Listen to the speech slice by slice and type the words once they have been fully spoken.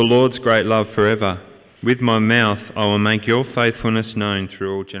The Lord's great love forever. With my mouth I will make your faithfulness known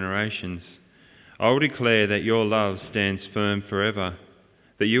through all generations. I will declare that your love stands firm forever,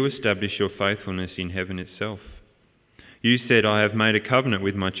 that you establish your faithfulness in heaven itself. You said, I have made a covenant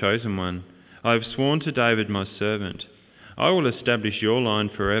with my chosen one. I have sworn to David my servant. I will establish your line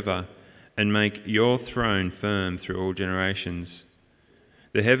forever and make your throne firm through all generations.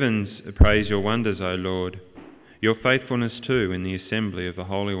 The heavens praise your wonders, O Lord, your faithfulness too in the assembly of the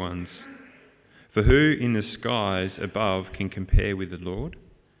holy ones. For who in the skies above can compare with the Lord?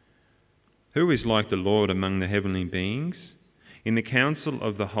 Who is like the Lord among the heavenly beings? In the council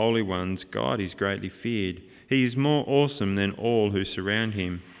of the holy ones, God is greatly feared. He is more awesome than all who surround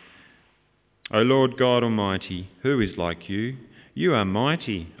him. O Lord God Almighty, who is like you? You are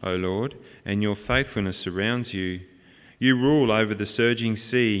mighty, O Lord, and your faithfulness surrounds you. You rule over the surging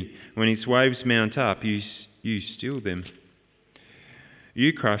sea. When its waves mount up, you still them.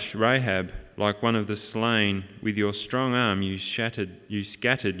 You crushed Rahab like one of the slain. With your strong arm you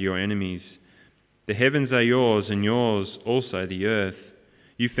scattered your enemies. The heavens are yours, and yours also the earth.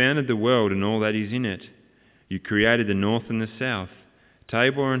 You founded the world and all that is in it. You created the north and the south.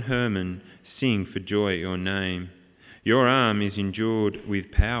 Tabor and Hermon sing for joy at your name. Your arm is endued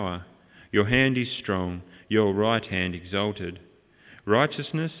with power. Your hand is strong, your right hand exalted.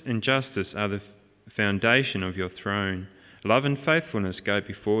 Righteousness and justice are the foundation of your throne. Love and faithfulness go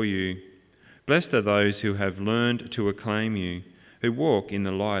before you. Blessed are those who have learned to acclaim you, who walk in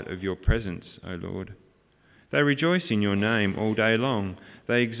the light of your presence, O Lord. They rejoice in your name all day long.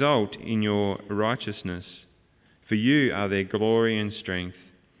 They exult in your righteousness. For you are their glory and strength,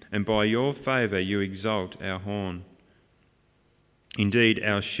 and by your favour you exalt our horn. Indeed,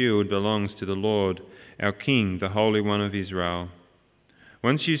 our shield belongs to the Lord, our King, the Holy One of Israel.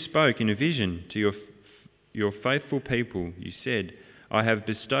 Once you spoke in a vision to your faithful people. You said, I have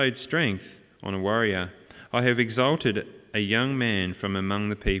bestowed strength on a warrior. I have exalted a young man from among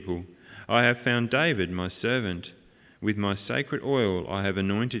the people. I have found David, my servant. With my sacred oil I have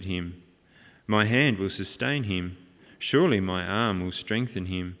anointed him. My hand will sustain him. Surely my arm will strengthen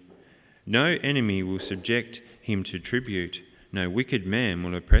him. No enemy will subject him to tribute. No wicked man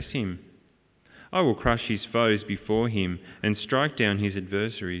will oppress him. I will crush his foes before him and strike down his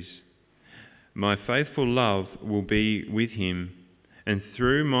adversaries. My faithful love will be with him, and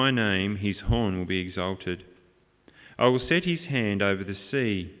through my name his horn will be exalted. I will set his hand over the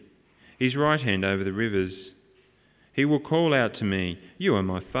sea, his right hand over the rivers. He will call out to me, You are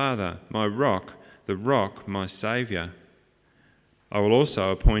my Father, my rock, the rock, my Saviour. I will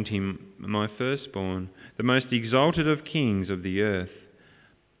also appoint him my firstborn, the most exalted of kings of the earth.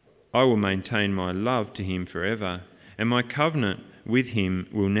 I will maintain my love to him forever, and my covenant with him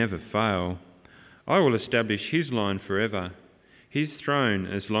will never fail. I will establish his line forever, his throne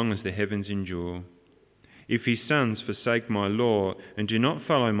as long as the heavens endure. If his sons forsake my law and do not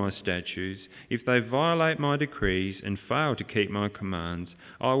follow my statutes, if they violate my decrees and fail to keep my commands,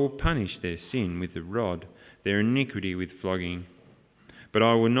 I will punish their sin with the rod, their iniquity with flogging. But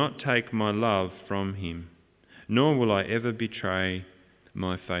I will not take my love from him, nor will I ever betray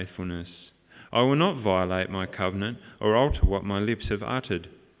my faithfulness. I will not violate my covenant or alter what my lips have uttered.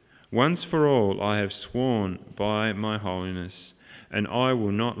 Once for all I have sworn by my holiness, and I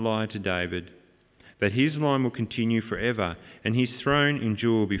will not lie to David, that his line will continue forever, and his throne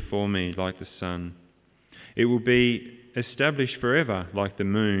endure before me like the sun. It will be established forever like the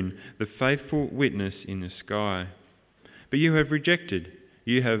moon, the faithful witness in the sky. But you have rejected,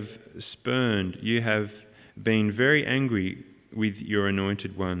 you have spurned, you have been very angry with your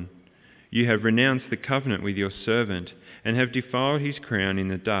anointed one. You have renounced the covenant with your servant, and have defiled his crown in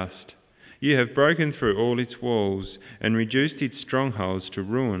the dust. You have broken through all its walls, and reduced its strongholds to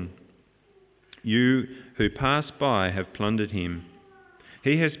ruin. You who pass by have plundered him.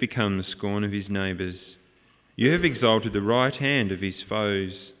 He has become the scorn of his neighbours. You have exalted the right hand of his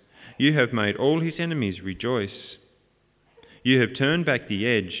foes. You have made all his enemies rejoice. You have turned back the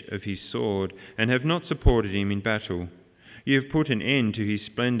edge of his sword, and have not supported him in battle. You have put an end to his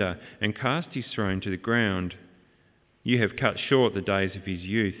splendour, and cast his throne to the ground. You have cut short the days of his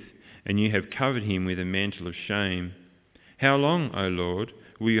youth, and you have covered him with a mantle of shame. How long, O Lord,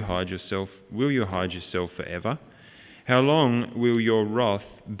 will you hide yourself? Will you hide yourself forever? How long will your wrath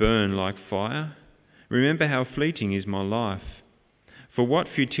burn like fire? Remember how fleeting is my life. For what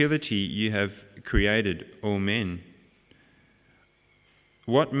futility you have created all men.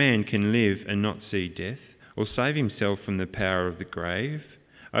 What man can live and not see death, or save himself from the power of the grave?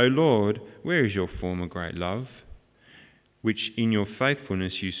 O Lord, where is your former great love, which in your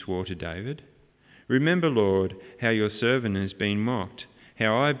faithfulness you swore to David? Remember, Lord, how your servant has been mocked,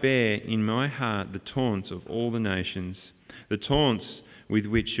 how I bear in my heart the taunts of all the nations, the taunts with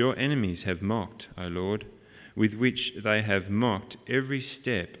which your enemies have mocked, O Lord, with which they have mocked every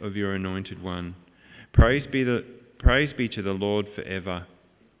step of your anointed one. Praise be to the Lord forever.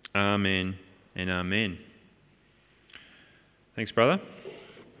 Amen and amen. Thanks, brother.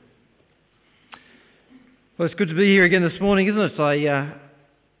 Well, it's good to be here again this morning, isn't it?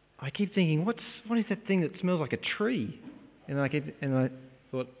 I keep thinking, what is that thing that smells like a tree? And I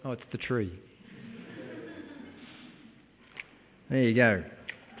thought, oh, it's the tree. There you go.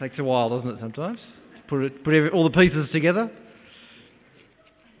 Takes a while, doesn't it, sometimes? Put all the pieces together.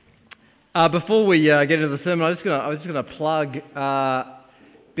 Before we get into the sermon, I was just going to plug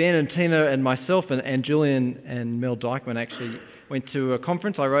Ben and Tina and myself and Julian and Mel Dykeman actually went to a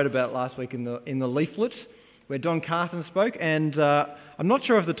conference I wrote about last week in the leaflet where Don Carson spoke, and I'm not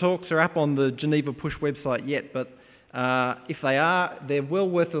sure if the talks are up on the Geneva Push website yet, but if they are, they're well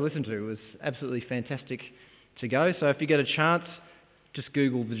worth a listen to. It was absolutely fantastic to go. So if you get a chance, just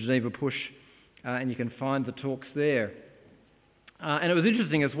Google the Geneva Push and you can find the talks there. And it was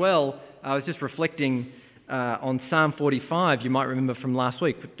interesting as well. I was just reflecting on Psalm 45, you might remember from last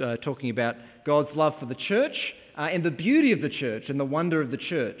week, talking about God's love for the church and the beauty of the church and the wonder of the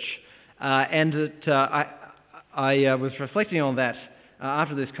church. I was reflecting on that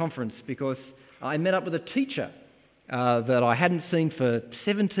after this conference because I met up with a teacher that I hadn't seen for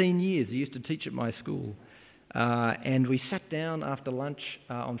 17 years. He used to teach at my school. And we sat down after lunch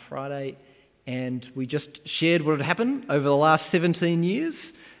on Friday and we just shared what had happened over the last 17 years.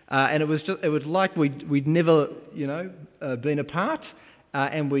 And it was like we'd never, been apart.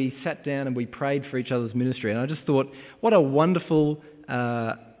 And we sat down and we prayed for each other's ministry. And I just thought, what a wonderful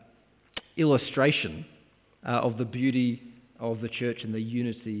illustration of the beauty of the church and the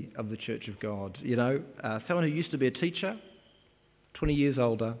unity of the Church of God. Someone who used to be a teacher, 20 years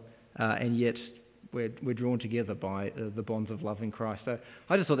older, and yet we're drawn together by the bonds of love in Christ. So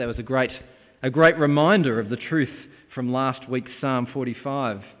I just thought that was a great reminder of the truth from last week's Psalm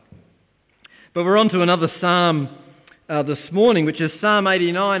 45. But we're on to another psalm this morning, which is Psalm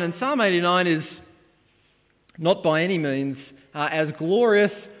 89. And Psalm 89 is not by any means as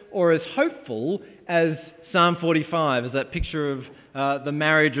glorious or as hopeful as Psalm 45, as that picture of the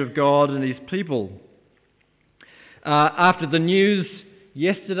marriage of God and his people. After the news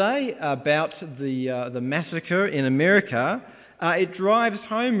yesterday about the massacre in America, it drives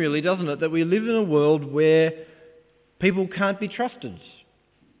home really, doesn't it, that we live in a world where people can't be trusted.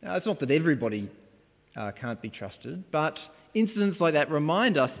 Now, it's not that everybody can't be trusted, but incidents like that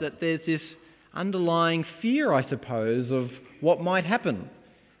remind us that there's this underlying fear, I suppose, of what might happen.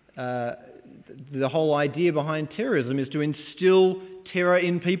 The whole idea behind terrorism is to instill terror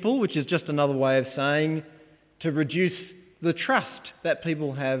in people, which is just another way of saying to reduce the trust that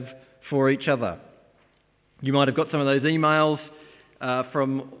people have for each other. You might have got some of those emails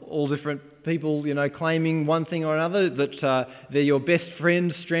from all different people, claiming one thing or another, that they're your best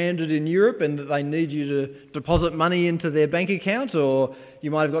friend stranded in Europe and that they need you to deposit money into their bank account, or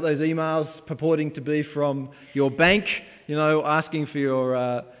you might have got those emails purporting to be from your bank, asking for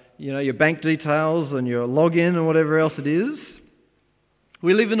your bank details and your login and whatever else it is.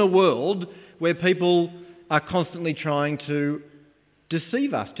 We live in a world where people are constantly trying to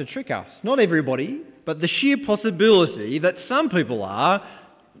deceive us, to trick us. Not everybody, but the sheer possibility that some people are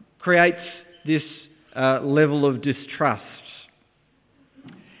creates this level of distrust.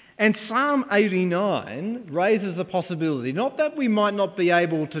 And Psalm 89 raises the possibility, not that we might not be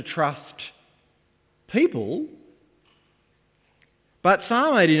able to trust people, but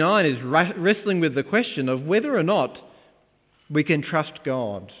Psalm 89 is wrestling with the question of whether or not we can trust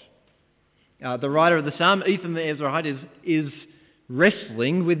God. The writer of the Psalm, Ethan the Ezrahite, is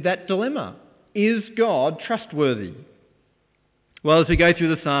wrestling with that dilemma. Is God trustworthy? Well, as we go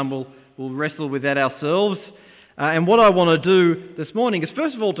through the Psalm, we'll wrestle with that ourselves. And what I want to do this morning is,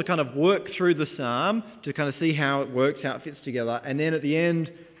 first of all, to kind of work through the Psalm, to kind of see how it works, how it fits together, and then at the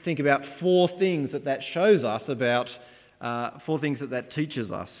end, think about four things that shows us about, four things that teaches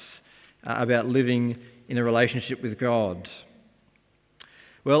us about living in a relationship with God.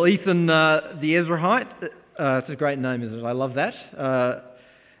 Well, Ethan the Ezrahite, it's a great name, isn't it? I love that.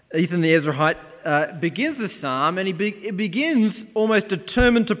 Ethan the Ezrahite begins the psalm, and he begins almost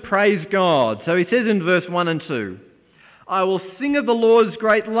determined to praise God. So he says in verse 1 and 2, "I will sing of the Lord's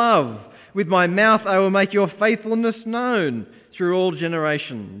great love. With my mouth I will make your faithfulness known through all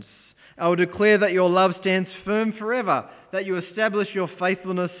generations. I will declare that your love stands firm forever, that you establish your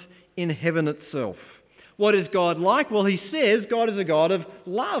faithfulness in heaven itself." What is God like? Well, he says God is a God of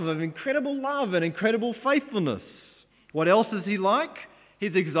love, of incredible love and incredible faithfulness. What else is he like?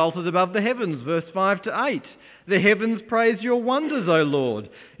 He's exalted above the heavens, verse 5 to 8. The heavens praise your wonders, O Lord,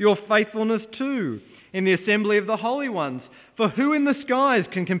 your faithfulness too, in the assembly of the holy ones. For who in the skies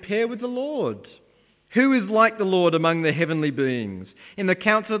can compare with the Lord? Who is like the Lord among the heavenly beings? In the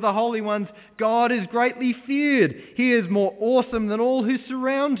council of the holy ones, God is greatly feared. He is more awesome than all who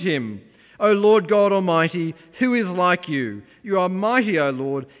surround him. O Lord God Almighty, who is like you? You are mighty, O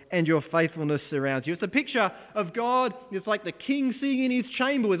Lord, and your faithfulness surrounds you. It's a picture of God. It's like the king sitting in his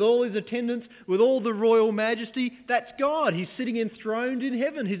chamber with all his attendants, with all the royal majesty. That's God. He's sitting enthroned in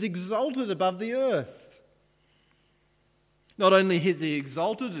heaven. He's exalted above the earth. Not only is he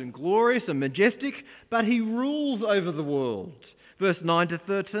exalted and glorious and majestic, but he rules over the world. Verse 9 to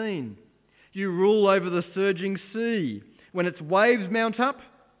 13. You rule over the surging sea. When its waves mount up,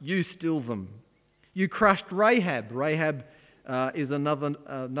 you still them. You crushed Rahab. Rahab is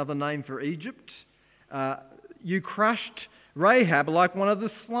another name for Egypt. You crushed Rahab like one of the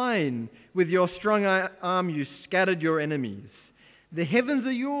slain. With your strong arm you scattered your enemies. The heavens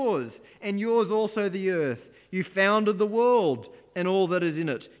are yours, and yours also the earth. You founded the world and all that is in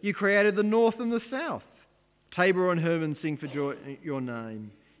it. You created the north and the south. Tabor and Hermon sing for joy your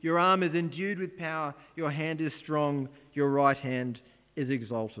name. Your arm is endued with power. Your hand is strong. Your right hand is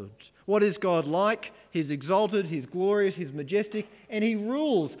exalted. What is God like? He's exalted, he's glorious, he's majestic, and he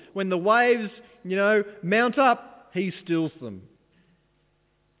rules. When the waves, mount up, he stills them.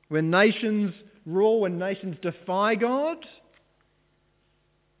 When nations rule, when nations defy God,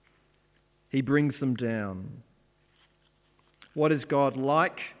 he brings them down. What is God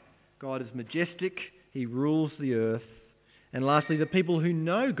like? God is majestic, he rules the earth. And lastly, the people who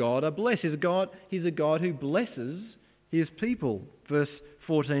know God are blessed. He's a God who blesses his people. Verse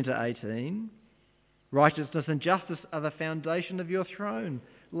 14 to 18. Righteousness and justice are the foundation of your throne.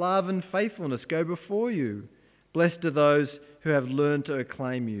 Love and faithfulness go before you. Blessed are those who have learned to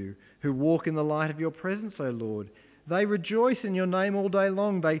acclaim you, who walk in the light of your presence, O Lord. They rejoice in your name all day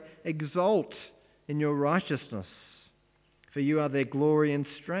long. They exult in your righteousness. For you are their glory and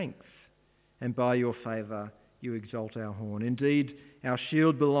strength, and by your favour you exalt our horn. Indeed, our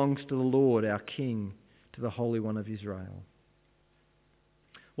shield belongs to the Lord, our King, to the Holy One of Israel.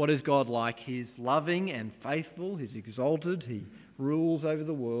 What is God like? He's loving and faithful, he's exalted, he rules over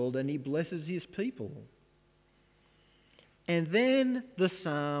the world, and he blesses his people. And then the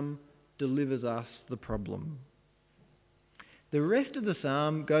psalm delivers us the problem. The rest of the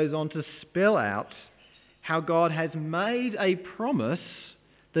psalm goes on to spell out how God has made a promise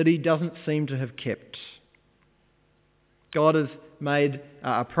that he doesn't seem to have kept. God has made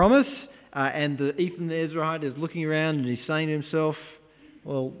a promise, and Ethan the Ezrahite is looking around and he's saying to himself,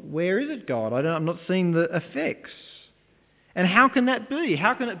 well, where is it, God? I'm not seeing the effects. And how can that be?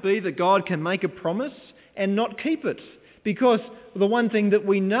 How can it be that God can make a promise and not keep it? Because the one thing that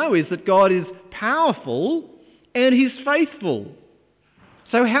we know is that God is powerful and he's faithful.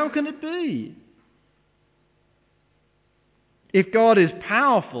 So how can it be? If God is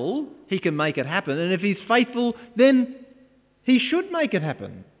powerful, he can make it happen. And if he's faithful, then he should make it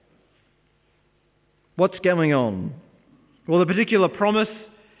happen. What's going on? Well, the particular promise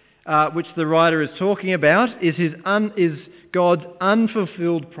which the writer is talking about is God's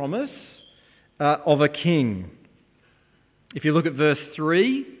unfulfilled promise of a king. If you look at verse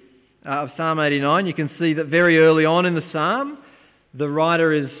 3 of Psalm 89, you can see that very early on in the psalm, the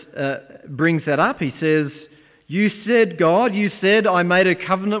writer brings that up. He says, you said, I made a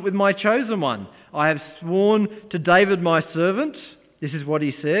covenant with my chosen one. I have sworn to David my servant. This is what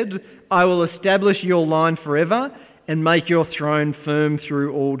he said. I will establish your line forever and make your throne firm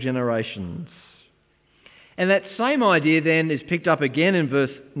through all generations. And that same idea then is picked up again in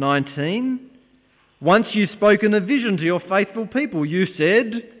verse 19. Once you've spoken a vision to your faithful people, you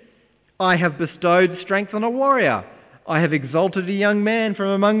said, I have bestowed strength on a warrior. I have exalted a young man from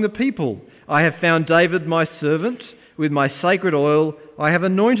among the people. I have found David my servant. With my sacred oil I have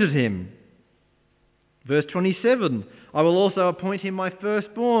anointed him. Verse 27, I will also appoint him my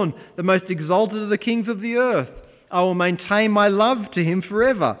firstborn, the most exalted of the kings of the earth. I will maintain my love to him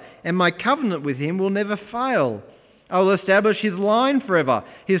forever, and my covenant with him will never fail. I will establish his line forever,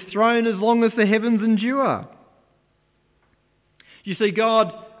 his throne as long as the heavens endure. You see,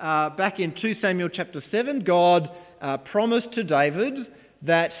 God, back in 2 Samuel chapter 7, God promised to David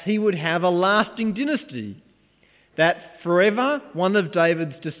that he would have a lasting dynasty, that forever one of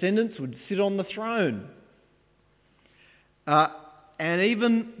David's descendants would sit on the throne. And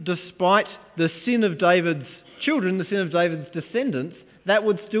even despite the sin of David's children, the sin of David's descendants, that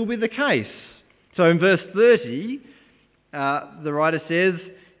would still be the case. So in verse 30, the writer says,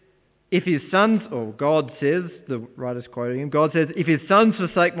 if his sons, or God says, the writer's quoting him, God says, if his sons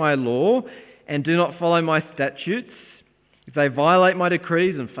forsake my law and do not follow my statutes, if they violate my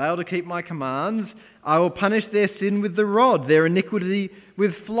decrees and fail to keep my commands, I will punish their sin with the rod, their iniquity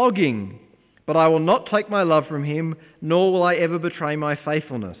with flogging. But I will not take my love from him, nor will I ever betray my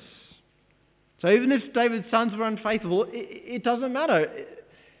faithfulness. So even if David's sons were unfaithful, it doesn't matter.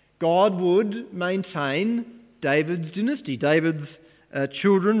 God would maintain David's dynasty, David's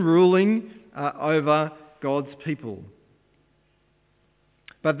children ruling over God's people.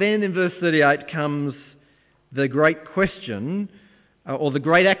 But then in verse 38 comes the great question, or the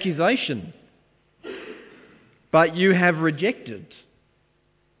great accusation. But you have rejected,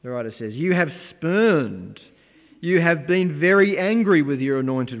 the writer says. You have spurned. You have been very angry with your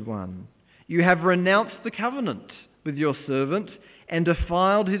anointed one. You have renounced the covenant with your servant and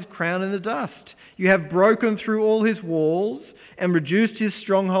defiled his crown in the dust. You have broken through all his walls and reduced his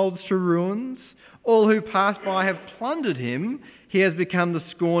strongholds to ruins. All who pass by have plundered him. He has become the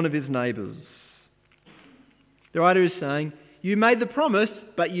scorn of his neighbours. The writer is saying, you made the promise,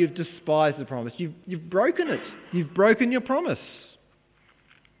 but you've despised the promise. You've broken it. You've broken your promise.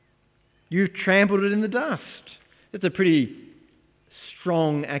 You've trampled it in the dust. It's a pretty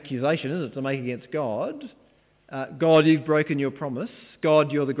strong accusation, isn't it, to make against God. God, you've broken your promise.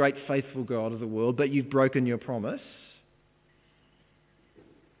 God, you're the great faithful God of the world, but you've broken your promise.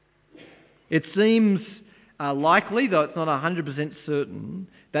 It seems likely, though it's not 100% certain,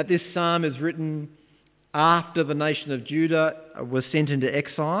 that this psalm is written after the nation of Judah was sent into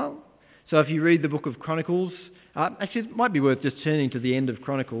exile. So if you read the book of Chronicles, actually it might be worth just turning to the end of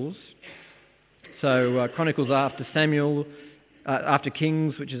Chronicles. So Chronicles after Samuel, after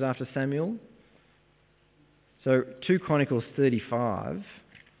Kings, which is after Samuel. So 2 Chronicles 35.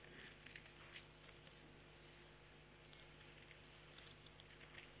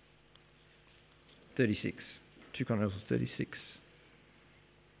 (36). 2 Chronicles 36.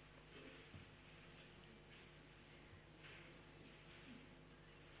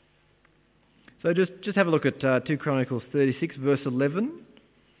 So just have a look at 2 Chronicles 36, verse 11.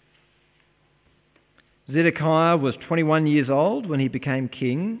 Zedekiah was 21 years old when he became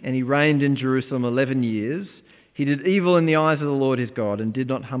king, and he reigned in Jerusalem 11 years. He did evil in the eyes of the Lord his God, and did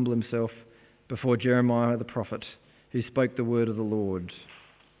not humble himself before Jeremiah the prophet, who spoke the word of the Lord.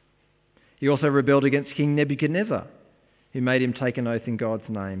 He also rebelled against King Nebuchadnezzar, who made him take an oath in God's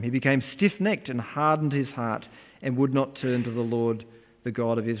name. He became stiff-necked and hardened his heart, and would not turn to the Lord, the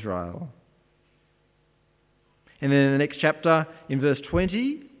God of Israel. And then in the next chapter, in verse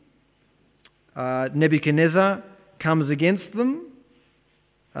 20, Nebuchadnezzar comes against them,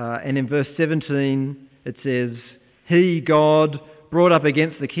 and in verse 17 it says, "He, God, brought up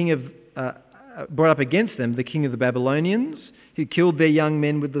against them the king of the Babylonians, who killed their young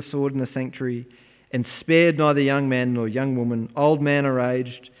men with the sword in the sanctuary, and spared neither young man nor young woman, old man or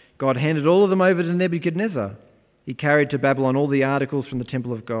aged. God handed all of them over to Nebuchadnezzar. He carried to Babylon all the articles from the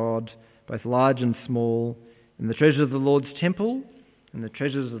temple of God, both large and small, and the treasures of the Lord's temple, and the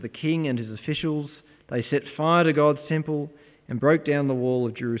treasures of the king and his officials. They set fire to God's temple and broke down the wall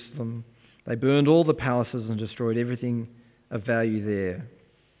of Jerusalem. They burned all the palaces and destroyed everything of value there."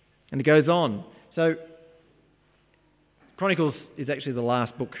 And it goes on. So Chronicles is actually the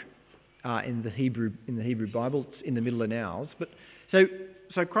last book in the Hebrew Bible. It's in the middle of ours. But so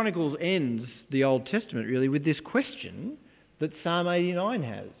Chronicles ends the Old Testament really with this question that Psalm 89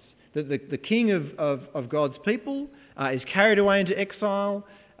 has. That the king of God's people is carried away into exile.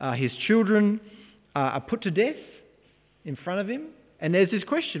 His children are put to death in front of him. And there's this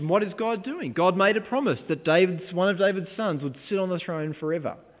question, what is God doing? God made a promise that one of David's sons would sit on the throne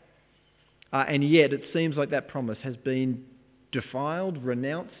forever. And yet it seems like that promise has been defiled,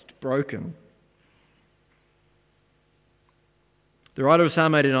 renounced, broken. The writer of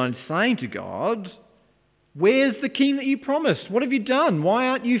Psalm 89 is saying to God, where's the king that you promised? What have you done? Why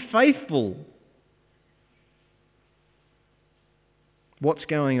aren't you faithful? What's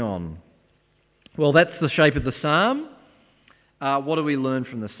going on? Well, that's the shape of the psalm. What do we learn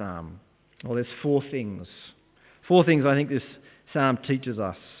from the psalm? Well, there's four things. Four things I think this psalm teaches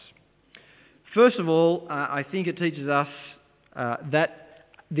us. First of all, I think it teaches us that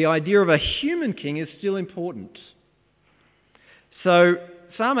the idea of a human king is still important. So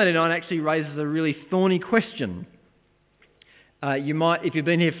Psalm 89 actually raises a really thorny question. You might, if you've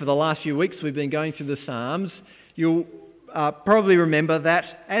been here for the last few weeks, we've been going through the Psalms, you'll probably remember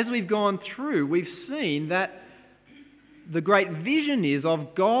that as we've gone through, we've seen that the great vision is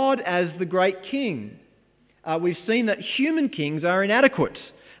of God as the great king. We've seen that human kings are inadequate.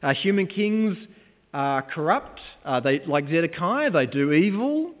 Human kings are corrupt. They, like Zedekiah, they do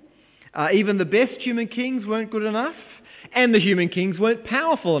evil. Even the best human kings weren't good enough, and the human kings weren't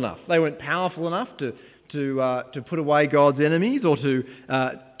powerful enough. They weren't powerful enough to put away God's enemies, or to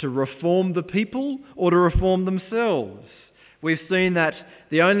reform the people, or to reform themselves. We've seen that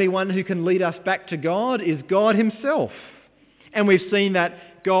the only one who can lead us back to God is God himself. And we've seen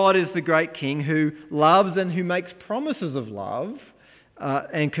that God is the great King who loves and who makes promises of love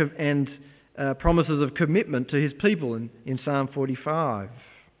and promises of commitment to his people in Psalm 45.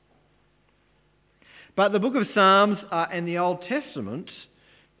 But the book of Psalms and the Old Testament,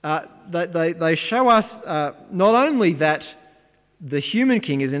 they show us not only that the human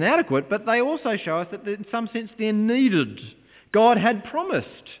king is inadequate, but they also show us that in some sense they're needed. God had promised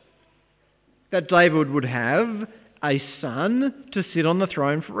that David would have a son to sit on the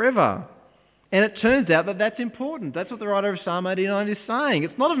throne forever. And it turns out that that's important. That's what the writer of Psalm 89 is saying.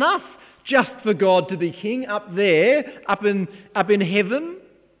 It's not enough just for God to be king up there, up in heaven.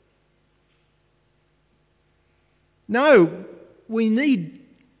 No, we need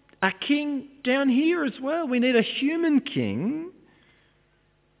a king down here as well. We need a human king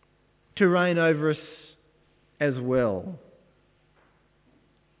to reign over us as well.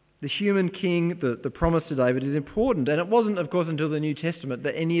 The human king, the promise to David, is important. And it wasn't, of course, until the New Testament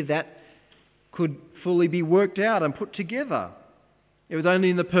that any of that could fully be worked out and put together. It was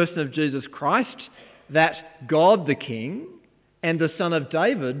only in the person of Jesus Christ that God the King and the Son of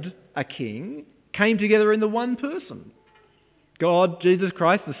David, a king, came together in the one person. God, Jesus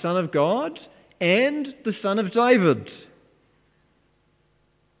Christ, the Son of God, and the Son of David.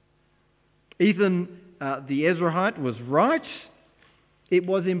 Ethan the Ezrahite was right. It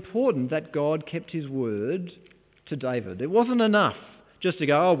was important that God kept his word to David. It wasn't enough just to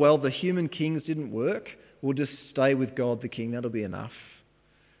go, oh, well, the human kings didn't work. We'll just stay with God the King. That'll be enough.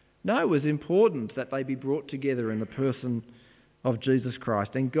 No, it was important that they be brought together in the person of Jesus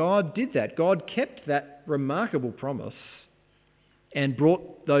Christ. And God did that. God kept that remarkable promise and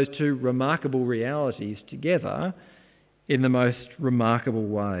brought those two remarkable realities together in the most remarkable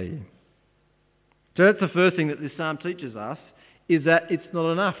way. So that's the first thing that this psalm teaches us, is that it's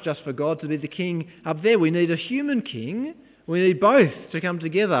not enough just for God to be the king up there. We need a human king. We need both to come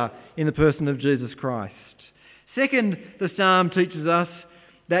together in the person of Jesus Christ. Second, the psalm teaches us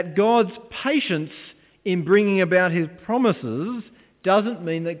that God's patience in bringing about his promises doesn't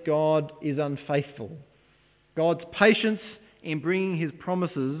mean that God is unfaithful. God's patience in bringing his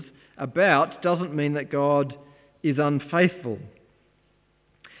promises about doesn't mean that God is unfaithful.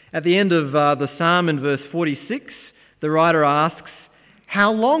 At the end of the psalm in verse 46, the writer asks,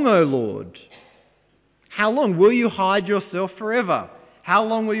 "How long, O Lord? How long will you hide yourself forever? How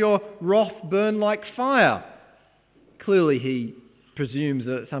long will your wrath burn like fire?" Clearly he presumes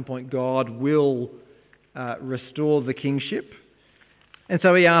that at some point God will restore the kingship. And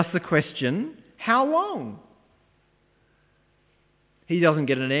so he asks the question, how long? He doesn't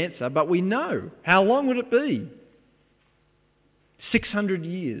get an answer, but we know. How long would it be? 600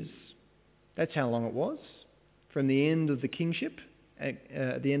 years. That's how long it was. From the end of the kingship,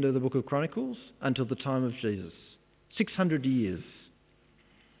 at the end of the book of Chronicles, until the time of Jesus. 600 years.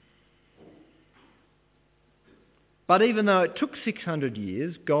 But even though it took 600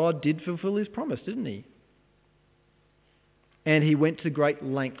 years, God did fulfill his promise, didn't he? And he went to great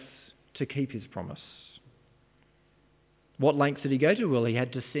lengths to keep his promise. What lengths did he go to? Well, he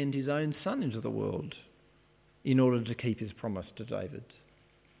had to send his own son into the world in order to keep his promise to David.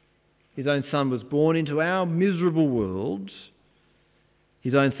 His own son was born into our miserable world.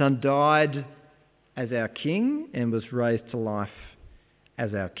 His own son died as our king and was raised to life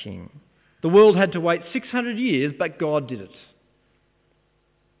as our king. The world had to wait 600 years, but God did it.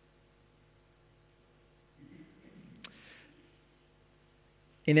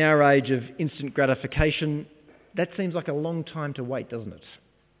 In our age of instant gratification, that seems like a long time to wait, doesn't it?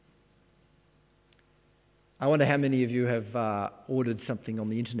 I wonder how many of you have ordered something on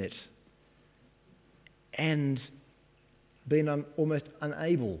the internet and been almost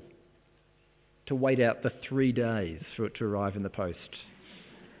unable to wait out the 3 days for it to arrive in the post.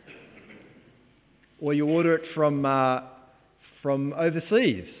 Or you order it from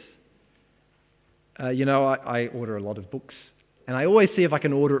overseas. I order a lot of books, and I always see if I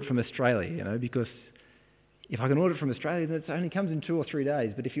can order it from Australia, because if I can order it from Australia, then it only comes in 2 or 3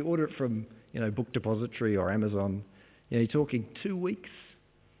 days. But if you order it from, Book Depository or Amazon, you're talking 2 weeks.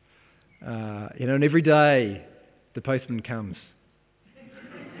 And every day the postman comes.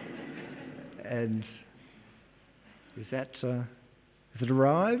 And has it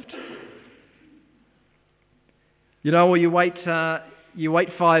arrived? Or you wait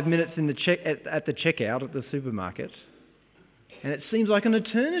 5 minutes at the checkout at the supermarket, and it seems like an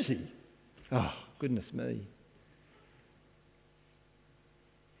eternity Oh, goodness me.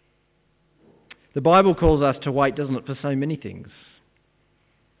 The Bible calls us to wait, doesn't it, for so many things.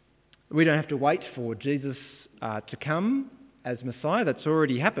 We don't have to wait for Jesus to come as Messiah. That's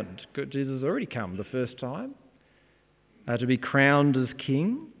already happened. Jesus has already come the first time to be crowned as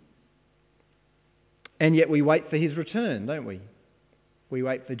King. And yet we wait for his return, don't we? We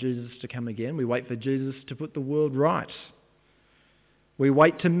wait for Jesus to come again. We wait for Jesus to put the world right. We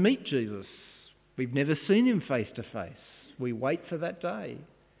wait to meet Jesus. We've never seen him face to face. We wait for that day.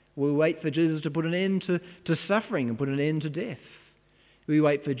 We wait for Jesus to put an end to suffering and put an end to death. We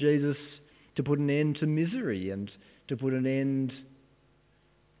wait for Jesus to put an end to misery and to put an end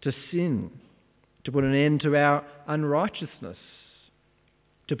to sin, to put an end to our unrighteousness,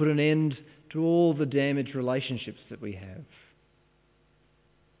 to put an end to all the damaged relationships that we have,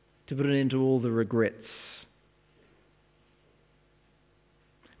 to put an end to all the regrets.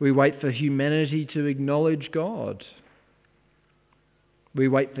 We wait for humanity to acknowledge God. We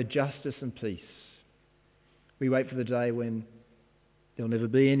wait for justice and peace. We wait for the day when there'll never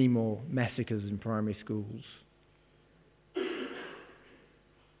be any more massacres in primary schools.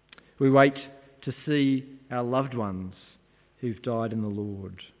 We wait to see our loved ones who've died in the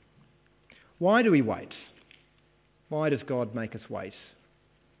Lord. Why do we wait? Why does God make us wait?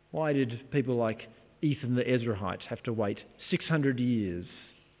 Why did people like Ethan the Ezrahite have to wait 600 years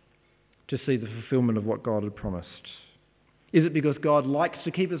to see the fulfillment of what God had promised? Is it because God likes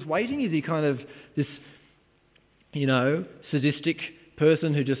to keep us waiting? Is he kind of this, sadistic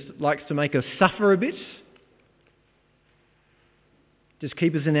person who just likes to make us suffer a bit? Just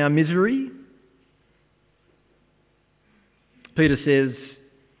keep us in our misery? Peter says,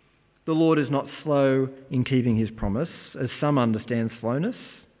 the Lord is not slow in keeping his promise, as some understand slowness.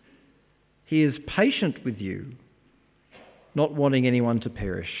 He is patient with you, not wanting anyone to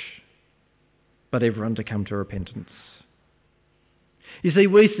perish, but everyone to come to repentance. You see,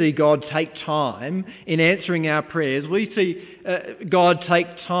 we see God take time in answering our prayers. We see God take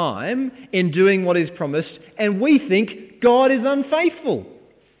time in doing what is promised, and we think God is unfaithful.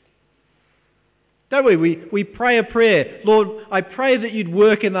 Don't we? We pray a prayer. Lord, I pray that you'd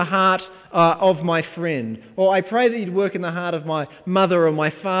work in the heart of my friend. Or I pray that you'd work in the heart of my mother or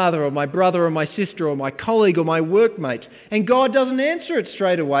my father or my brother or my sister or my colleague or my workmate. And God doesn't answer it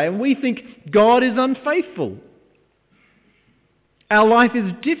straight away, and we think God is unfaithful. Our life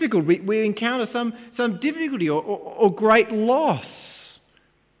is difficult. We encounter some difficulty or great loss.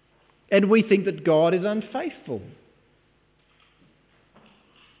 And we think that God is unfaithful.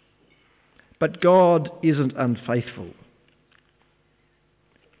 But God isn't unfaithful.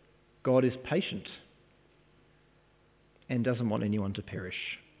 God is patient and doesn't want anyone to perish.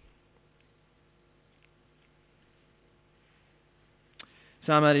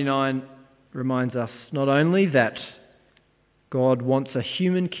 Psalm 89 reminds us not only that God wants a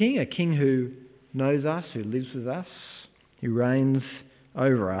human king, a king who knows us, who lives with us, who reigns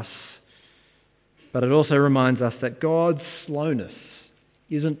over us, but it also reminds us that God's slowness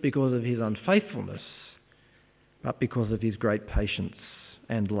isn't because of his unfaithfulness, but because of his great patience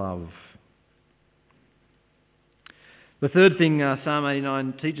and love. The third thing Psalm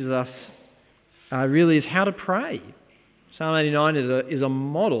 89 teaches us really is how to pray. Psalm 89 is a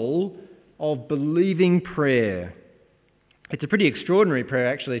model of believing prayer. It's a pretty extraordinary prayer,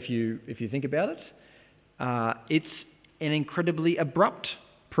 actually, if you think about it. It's an incredibly abrupt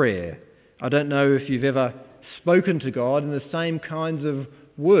prayer. I don't know if you've ever spoken to God in the same kinds of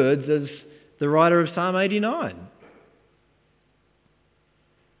words as the writer of Psalm 89.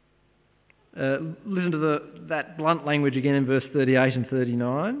 Listen to that blunt language again in verse 38 and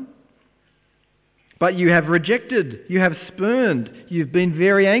 39. But you have rejected, you have spurned, you've been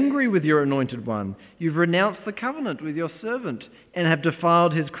very angry with your anointed one. You've renounced the covenant with your servant and have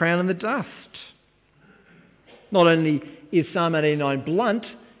defiled his crown in the dust. Not only is Psalm 89 blunt,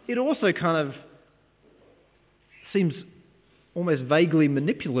 it also kind of seems almost vaguely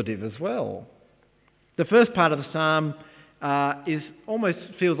manipulative as well. The first part of the psalm almost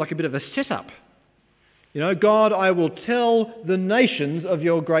feels like a bit of a setup. God, I will tell the nations of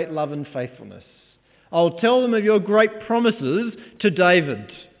your great love and faithfulness. I'll tell them of your great promises to David.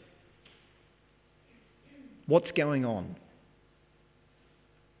 What's going on?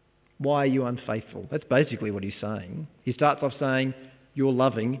 Why are you unfaithful? That's basically what he's saying. He starts off saying, you're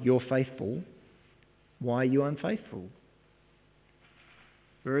loving, you're faithful. Why are you unfaithful?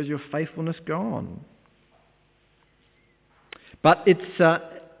 Where is your faithfulness gone? But it's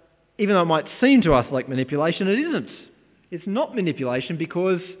even though it might seem to us like manipulation, it isn't. It's not manipulation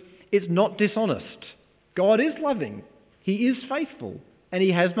because it's not dishonest. God is loving. He is faithful. and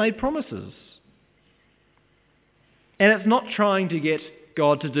he has made promises. And it's not trying to get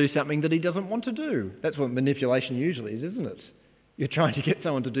God to do something that he doesn't want to do. That's what manipulation usually is, isn't it? You're trying to get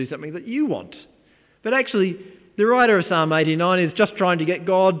someone to do something that you want. But actually, the writer of Psalm 89 is just trying to get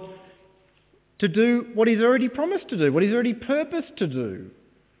God to do what he's already promised to do, what he's already purposed to do.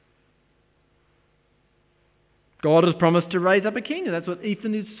 God has promised to raise up a king, and that's what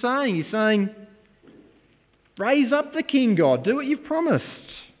Ethan is saying. He's saying, raise up the king, God. Do what you've promised.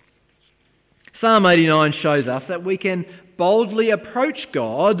 Psalm 89 shows us that we can boldly approach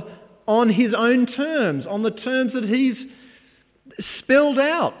God on his own terms, on the terms that he's spelled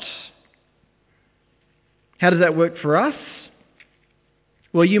out. How does that work for us?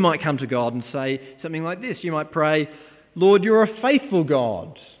 Well, you might come to God and say something like this. You might pray, Lord, you're a faithful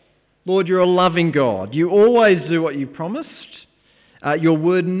God. Lord, you're a loving God. You always do what you promised. Your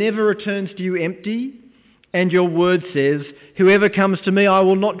word never returns to you empty. And your word says, whoever comes to me, I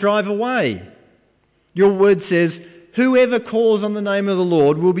will not drive away. Your word says, whoever calls on the name of the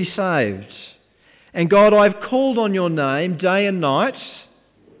Lord will be saved. And God, I've called on your name day and night,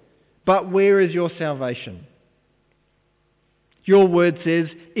 but where is your salvation? Your word says,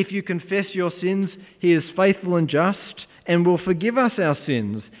 if you confess your sins, he is faithful and just and will forgive us our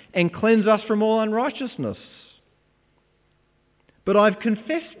sins and cleanse us from all unrighteousness. But I've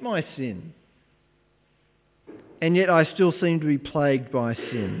confessed my sin, and yet I still seem to be plagued by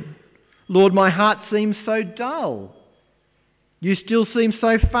sin. Lord, my heart seems so dull. You still seem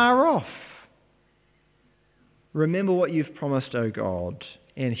so far off. Remember what you've promised, O God,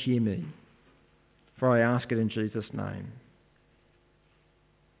 and hear me, for I ask it in Jesus' name.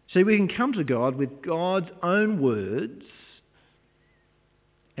 See, we can come to God with God's own words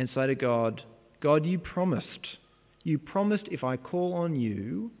and say to God, God, you promised if I call on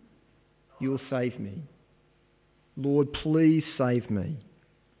you, you'll save me. Lord, please save me.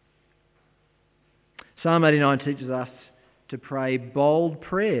 Psalm 89 teaches us to pray bold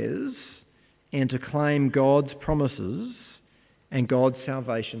prayers and to claim God's promises and God's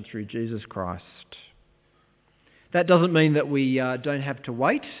salvation through Jesus Christ. That doesn't mean that we don't have to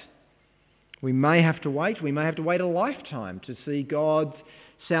wait. We may have to wait. We may have to wait a lifetime to see God's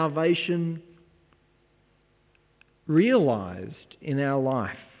salvation realised in our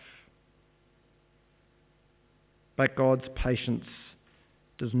life. But God's patience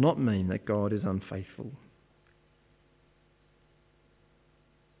does not mean that God is unfaithful.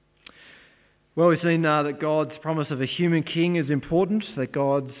 Well, we've seen that God's promise of a human king is important, that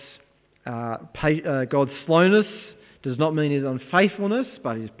God's slowness does not mean his unfaithfulness,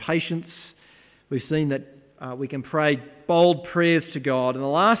 but his patience. We've seen that we can pray bold prayers to God. And the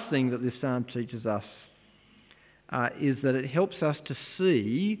last thing that this psalm teaches us is that it helps us to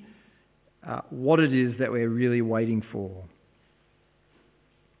see what it is that we're really waiting for.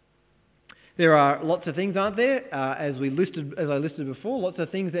 There are lots of things, aren't there? As I listed before, lots of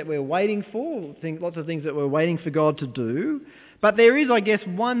things that we're waiting for, lots of things that we're waiting for God to do. But there is, I guess,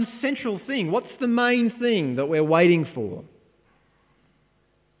 one central thing. What's the main thing that we're waiting for?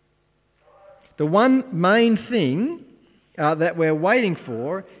 The one main thing that we're waiting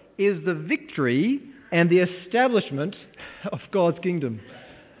for is the victory and the establishment of God's kingdom.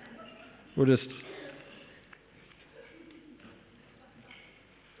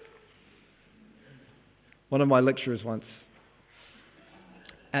 One of my lecturers once,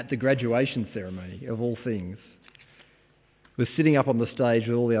 at the graduation ceremony of all things, was sitting up on the stage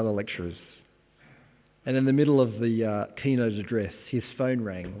with all the other lecturers. And in the middle of the keynote address, his phone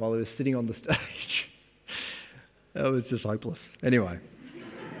rang while he was sitting on the stage. It was just hopeless. Anyway.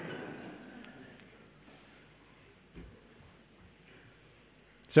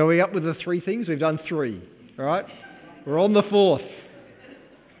 So are we up with the three things? We've done three, all right? We're on the fourth.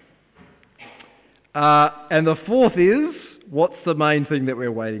 And the fourth is, what's the main thing that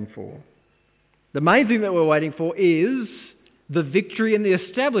we're waiting for? The main thing that we're waiting for is the victory and the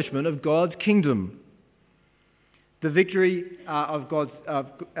establishment of God's kingdom. The victory of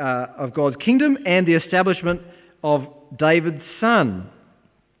God's kingdom and the establishment of David's son.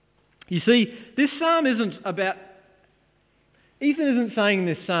 You see, this psalm isn't about... Ethan isn't saying in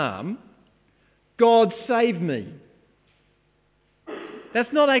this psalm, God save me.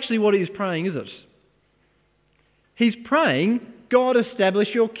 That's not actually what he's praying, is it? He's praying, God establish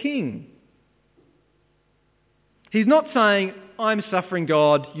your king. He's not saying, I'm suffering,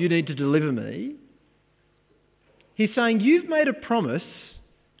 God, you need to deliver me. He's saying, you've made a promise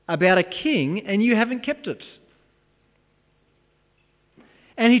about a king and you haven't kept it.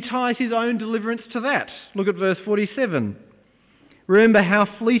 And he ties his own deliverance to that. Look at verse 47. Remember how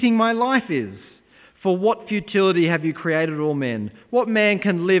fleeting my life is. For what futility have you created all men? What man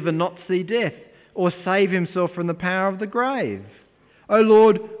can live and not see death, or save himself from the power of the grave? O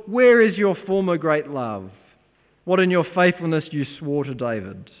Lord, where is your former great love? What in your faithfulness you swore to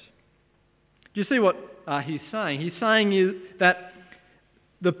David? Do you see what he's saying? He's saying that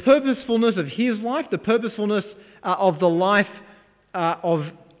the purposefulness of his life, the purposefulness of the life of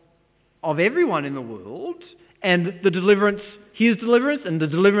everyone in the world, and his deliverance and the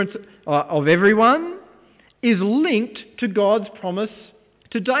deliverance of everyone is linked to God's promise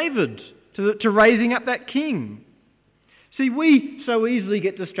to David, to raising up that king. See, we so easily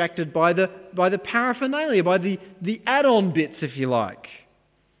get distracted by the paraphernalia, by the add-on bits, if you like.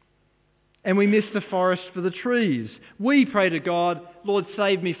 And we miss the forest for the trees. We pray to God, Lord,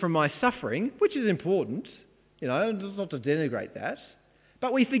 save me from my suffering, which is important, it's not to denigrate that.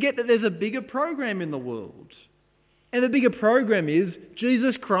 But we forget that there's a bigger program in the world. And the bigger program is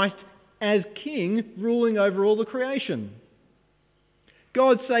Jesus Christ as King ruling over all the creation.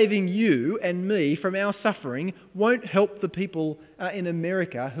 God saving you and me from our suffering won't help the people in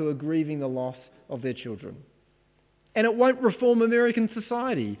America who are grieving the loss of their children. And it won't reform American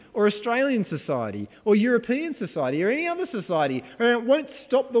society or Australian society or European society or any other society. And it won't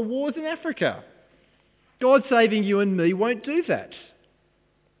stop the wars in Africa. God saving you and me won't do that.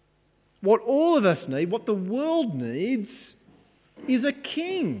 What all of us need, what the world needs, is a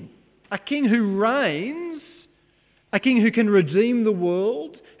king who reigns, a king who can redeem the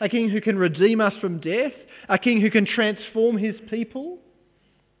world, a king who can redeem us from death, a king who can transform his people.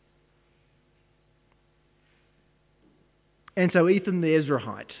 And so Ethan the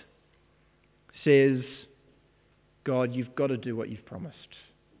Ezrahite says, God, you've got to do what you've promised.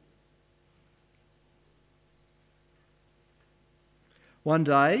 One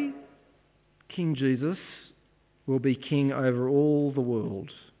day, King Jesus will be king over all the world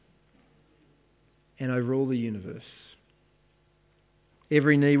and over all the universe.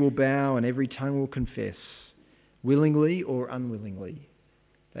 Every knee will bow and every tongue will confess, willingly or unwillingly,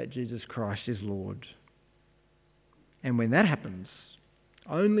 that Jesus Christ is Lord. And when that happens,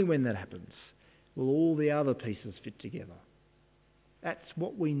 only when that happens, will all the other pieces fit together. That's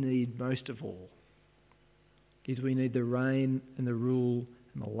what we need most of all, is we need the reign and the rule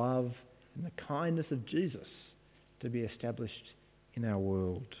and the love and the kindness of Jesus to be established in our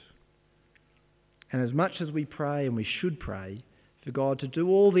world. And as much as we pray, and we should pray, for God to do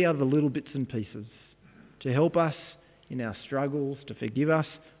all the other little bits and pieces, to help us in our struggles, to forgive us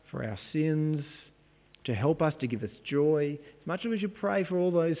for our sins, to help us, to give us joy, as much as we should pray for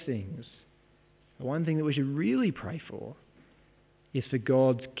all those things, the one thing that we should really pray for is for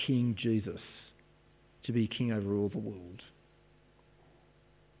God's King Jesus to be king over all the world.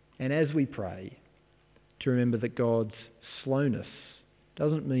 And as we pray, to remember that God's slowness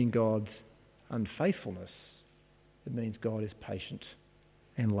doesn't mean God's unfaithfulness. It means God is patient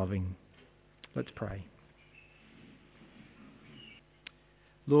and loving. Let's pray.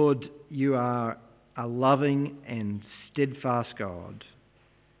 Lord, you are a loving and steadfast God,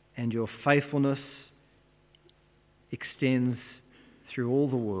 and your faithfulness extends through all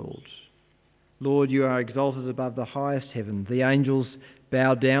the world. Lord, you are exalted above the highest heaven. The angels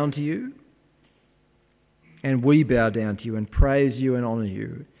bow down to you, and we bow down to you and praise you and honour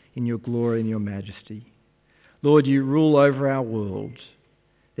you in your glory and your majesty. Lord, you rule over our world.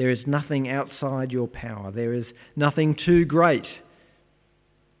 There is nothing outside your power. There is nothing too great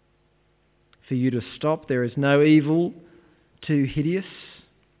for you to stop. There is no evil too hideous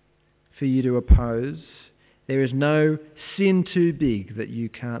for you to oppose. There is no sin too big that you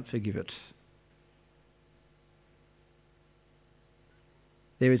can't forgive it.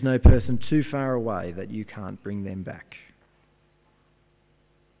 There is no person too far away that you can't bring them back.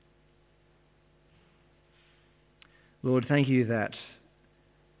 Lord, thank you that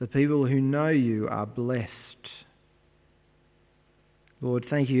the people who know you are blessed. Lord,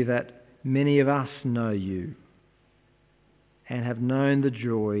 thank you that many of us know you and have known the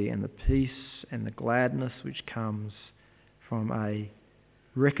joy and the peace and the gladness which comes from a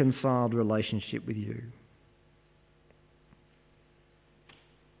reconciled relationship with you.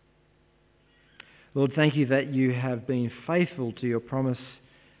 Lord, thank you that you have been faithful to your promise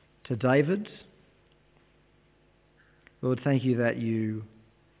to David. Lord, thank you that you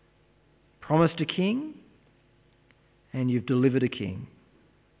promised a king and you've delivered a king.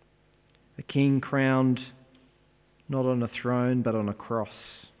 A king crowned not on a throne but on a cross.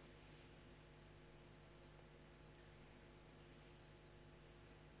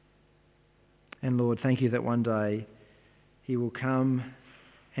 And Lord, thank you that one day he will come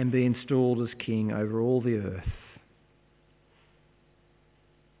and be installed as king over all the earth.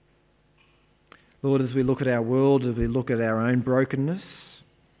 Lord, as we look at our world, as we look at our own brokenness,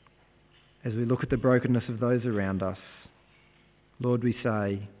 as we look at the brokenness of those around us, Lord, we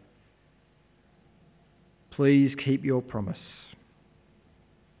say, please keep your promise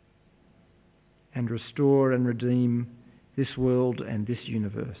and restore and redeem this world and this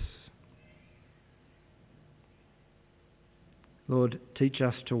universe. Lord, teach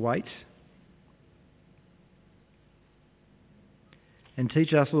us to wait. And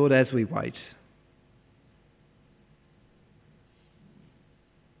teach us, Lord, as we wait,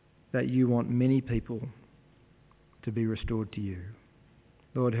 that you want many people to be restored to you.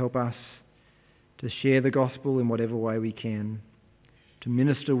 Lord, help us to share the gospel in whatever way we can, to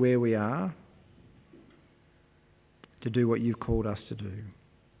minister where we are, to do what you've called us to do.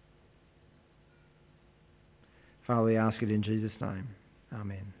 Father, we ask it in Jesus' name.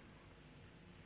 Amen.